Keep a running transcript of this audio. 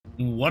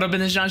What up in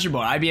this John's your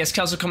boy,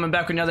 IBSKELSO, coming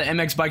back with another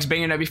MX Bikes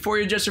banger. Now before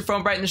you adjust your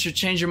phone brightness or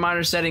change your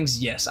monitor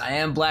settings, yes, I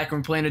am black and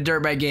we're playing a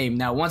dirt bike game.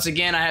 Now once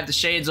again, I have the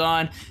shades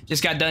on,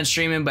 just got done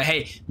streaming, but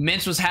hey,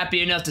 Mints was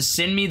happy enough to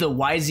send me the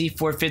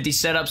YZ450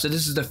 setup. So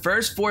this is the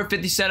first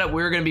 450 setup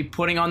we're going to be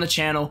putting on the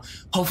channel.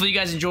 Hopefully you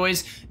guys enjoy.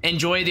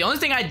 The only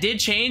thing I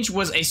did change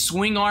was a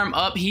swing arm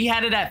up. He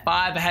had it at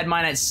 5, I had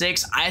mine at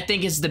 6. I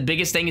think it's the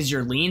biggest thing is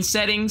your lean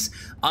settings.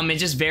 It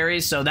just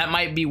varies, so that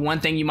might be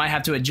one thing you might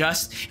have to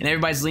adjust, and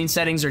everybody's lean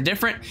settings are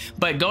different.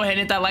 But go ahead and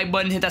hit that like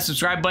button, hit that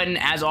subscribe button.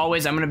 As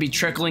always, I'm going to be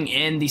trickling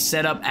in the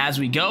setup as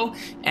we go.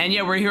 And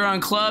yeah, we're here on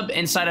Club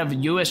inside of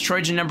US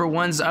Trojan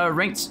 #1's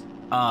ranked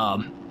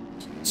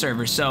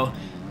server. So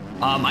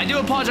I do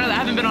apologize, I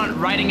haven't been on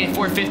riding a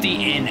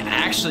 450 in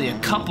actually a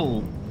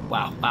couple.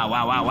 Wow,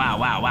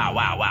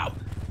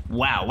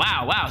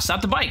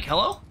 stop the bike.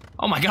 Hello?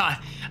 Oh my god,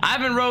 I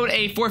haven't rode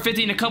a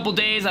 450 in a couple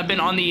days. I've been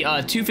on the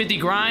 250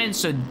 grind,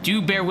 so do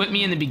bear with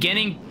me in the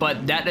beginning,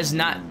 but that does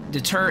not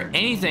deter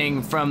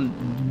anything from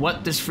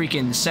what this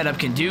freaking setup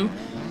can do.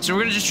 So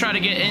we're gonna just try to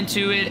get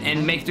into it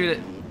and make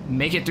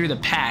it through the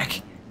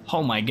pack.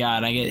 Oh my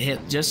god, I get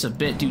hit just a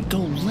bit, dude. Go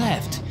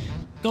left,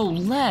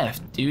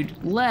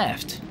 dude,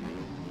 left.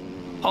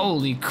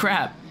 Holy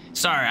crap.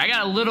 Sorry, I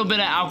got a little bit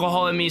of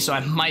alcohol in me, so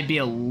I might be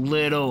a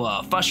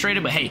little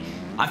frustrated, but hey,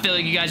 I feel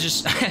like you guys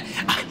just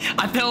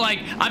I feel like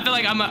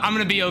I'm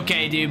gonna be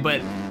okay, dude.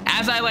 But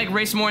as I like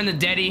race more in the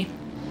Dedi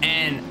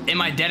and in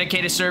my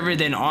dedicated server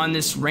than on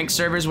this ranked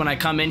servers, when I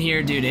come in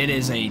here, dude, it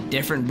is a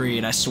different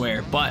breed, I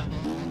swear. But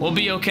we'll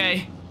be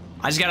okay.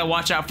 I just gotta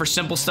watch out for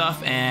simple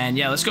stuff. And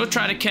yeah, let's go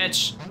try to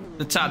catch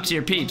the top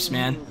tier peeps,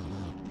 man.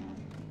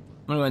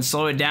 I'm gonna go and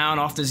slow it down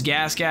off this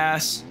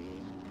gas.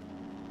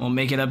 We'll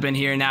make it up in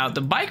here. Now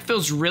the bike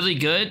feels really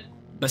good,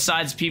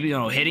 besides people, you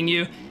know, hitting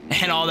you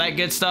and all that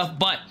good stuff,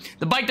 but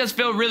the bike does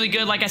feel really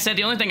good. Like I said,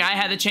 the only thing I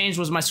had to change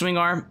was my swing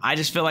arm. I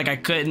just feel like I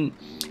couldn't,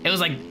 it was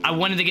like I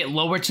wanted to get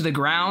lower to the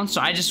ground,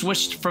 so I just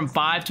switched from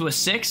 5 to a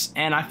 6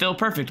 and I feel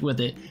perfect with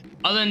it.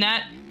 Other than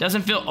that,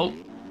 doesn't feel, oh,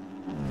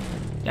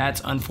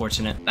 that's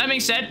unfortunate. That being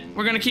said,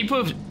 we're gonna keep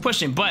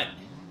pushing, but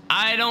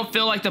I don't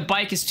feel like the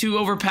bike is too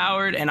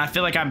overpowered and I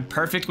feel like I'm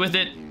perfect with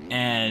it.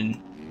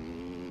 And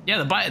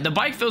yeah, the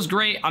bike feels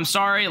great. I'm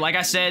sorry, like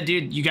I said,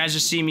 dude, you guys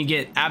just see me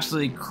get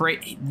absolutely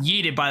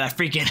yeeted by that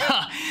freaking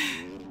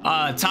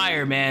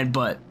tire, man.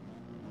 But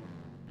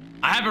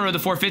I haven't rode the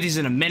 450s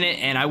in a minute,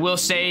 and I will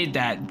say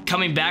that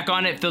coming back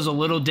on it feels a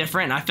little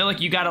different. I feel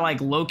like you gotta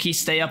like low-key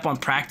stay up on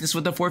practice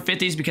with the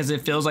 450s because it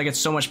feels like it's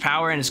so much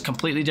power and it's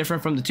completely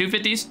different from the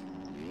 250s.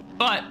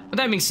 But with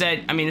that being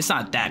said, I mean, it's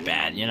not that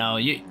bad, you know.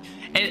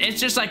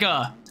 It's just like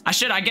I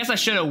guess I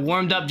should have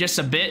warmed up just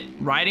a bit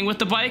riding with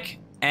the bike.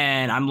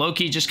 And I'm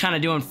low-key just kind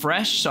of doing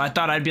fresh, so I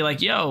thought I'd be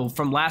like, yo,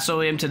 from last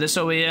OEM to this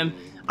OEM,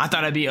 I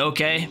thought I'd be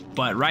okay.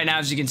 But right now,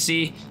 as you can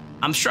see,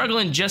 I'm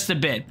struggling just a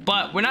bit,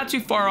 but we're not too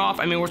far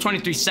off. I mean, we're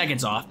 23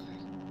 seconds off,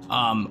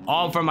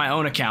 all from my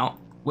own account,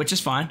 which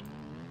is fine,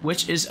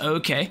 which is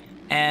okay.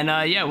 And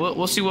yeah,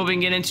 we'll see what we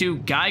can get into.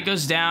 Guy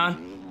goes down.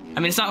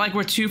 I mean, it's not like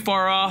we're too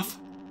far off.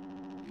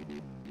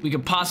 We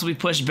could possibly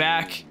push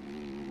back.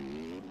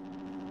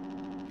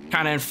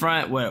 Kind of in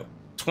front, what,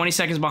 20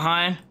 seconds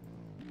behind?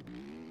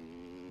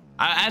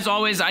 As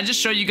always, I just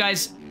show you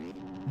guys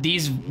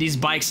these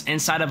bikes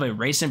inside of a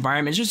race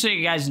environment just so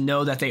you guys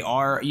know that they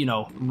are, you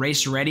know,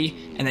 race ready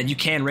and that you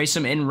can race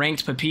them in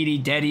ranked,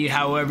 Papiti, Dedi,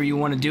 however you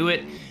want to do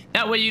it.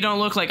 That way you don't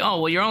look like, oh,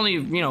 well, you're only,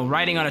 you know,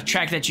 riding on a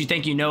track that you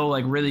think you know,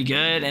 like, really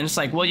good. And it's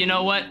like, well, you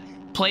know what?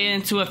 Play it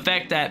into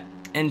effect that,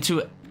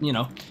 you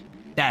know,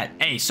 that,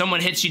 hey, someone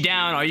hits you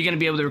down, are you going to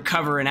be able to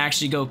recover and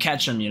actually go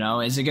catch them, you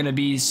know? Is it going to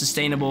be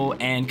sustainable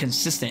and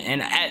consistent?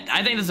 And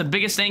I think that's the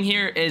biggest thing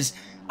here is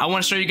I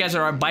want to show you guys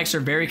that our bikes are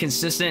very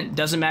consistent.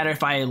 Doesn't matter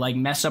if I like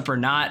mess up or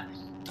not.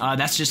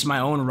 That's just my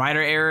own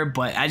rider error.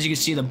 But as you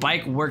can see, the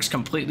bike works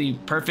completely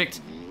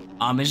perfect.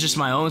 It's just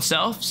my own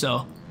self.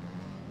 So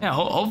yeah,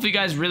 hopefully you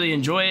guys really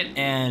enjoy it.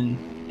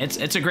 And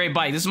it's a great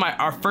bike. This is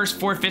our first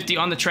 450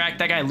 on the track.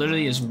 That guy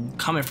literally is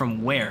coming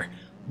from where?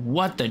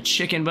 What the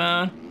chicken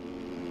bone?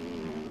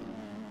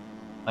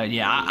 But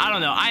yeah, I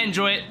don't know. I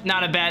enjoy it.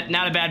 Not a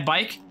bad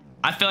bike.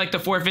 I feel like the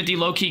 450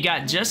 low-key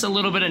got just a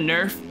little bit of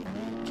nerf.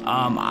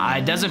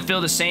 It doesn't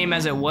feel the same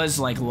as it was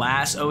like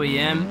last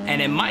OEM,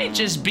 and it might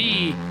just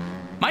be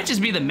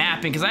the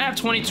mapping, because I have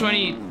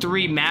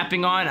 2023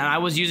 mapping on and I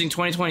was using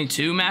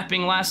 2022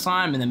 mapping last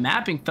time, and the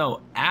mapping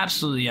felt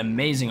absolutely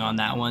amazing on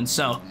that one.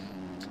 So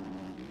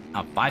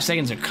 5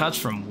 seconds of cuts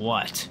from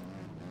what?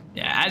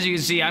 Yeah, as you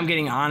can see, I'm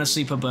getting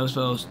honestly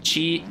Poposo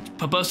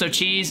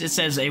cheese. It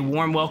says a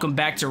warm welcome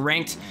back to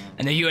ranked,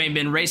 and that you ain't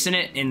been racing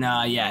it, and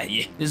yeah,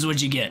 this is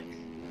what you get.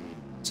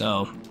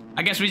 So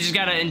I guess we just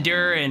gotta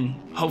endure and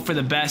hope for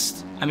the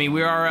best. I mean,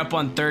 we are up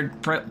on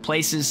third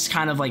place's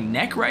kind of like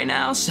neck right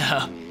now, so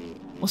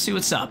we'll see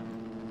what's up.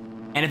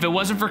 And if it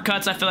wasn't for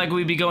cuts, I feel like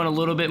we'd be going a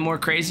little bit more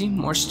crazy,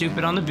 more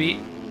stupid on the beat,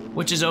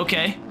 which is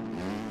okay.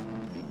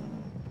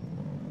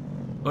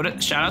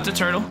 Shout out to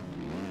Turtle.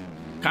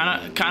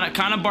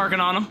 Kind of barking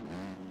on him.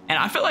 And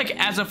I feel like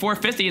as a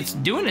 450, it's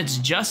doing its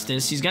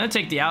justice. He's going to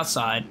take the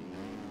outside.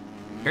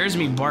 Here's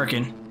me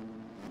barking.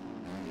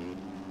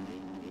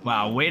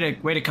 Wow, way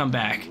to come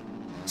back.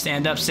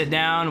 Stand up, sit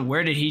down.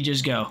 Where did he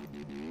just go?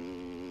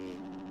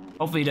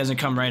 Hopefully he doesn't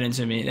come right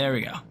into me. There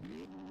we go.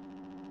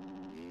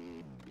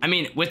 I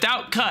mean,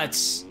 without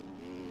cuts,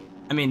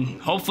 I mean,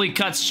 hopefully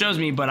cuts shows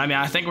me, but I mean,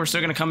 I think we're still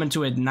going to come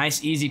into a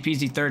nice, easy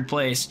peasy third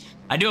place.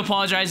 I do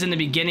apologize in the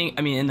beginning,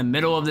 I mean, in the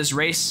middle of this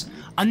race.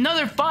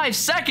 Another 5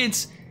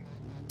 seconds?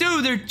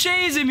 Dude, they're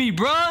chasing me,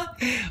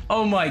 bruh.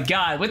 Oh my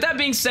God. With that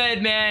being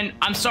said, man,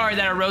 I'm sorry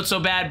that I rode so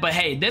bad, but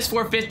hey, this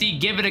 450,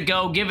 give it a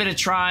go, give it a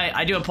try.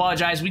 I do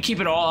apologize. We keep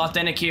it all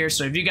authentic here,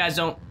 so if you guys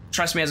don't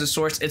trust me as a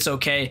source, it's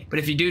okay. But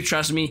if you do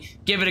trust me,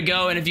 give it a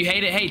go, and if you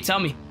hate it, hey, tell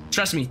me.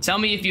 Trust me. Tell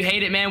me if you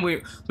hate it, man.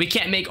 We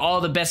can't make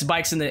all the best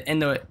bikes in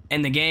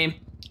the game,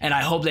 and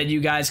I hope that you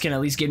guys can at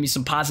least give me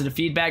some positive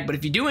feedback. But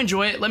if you do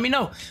enjoy it, let me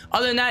know.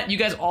 Other than that, you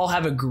guys all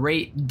have a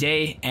great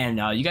day, and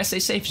you guys stay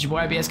safe. It's your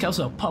boy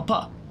IBSKELSO.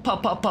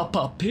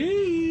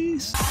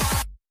 Peace.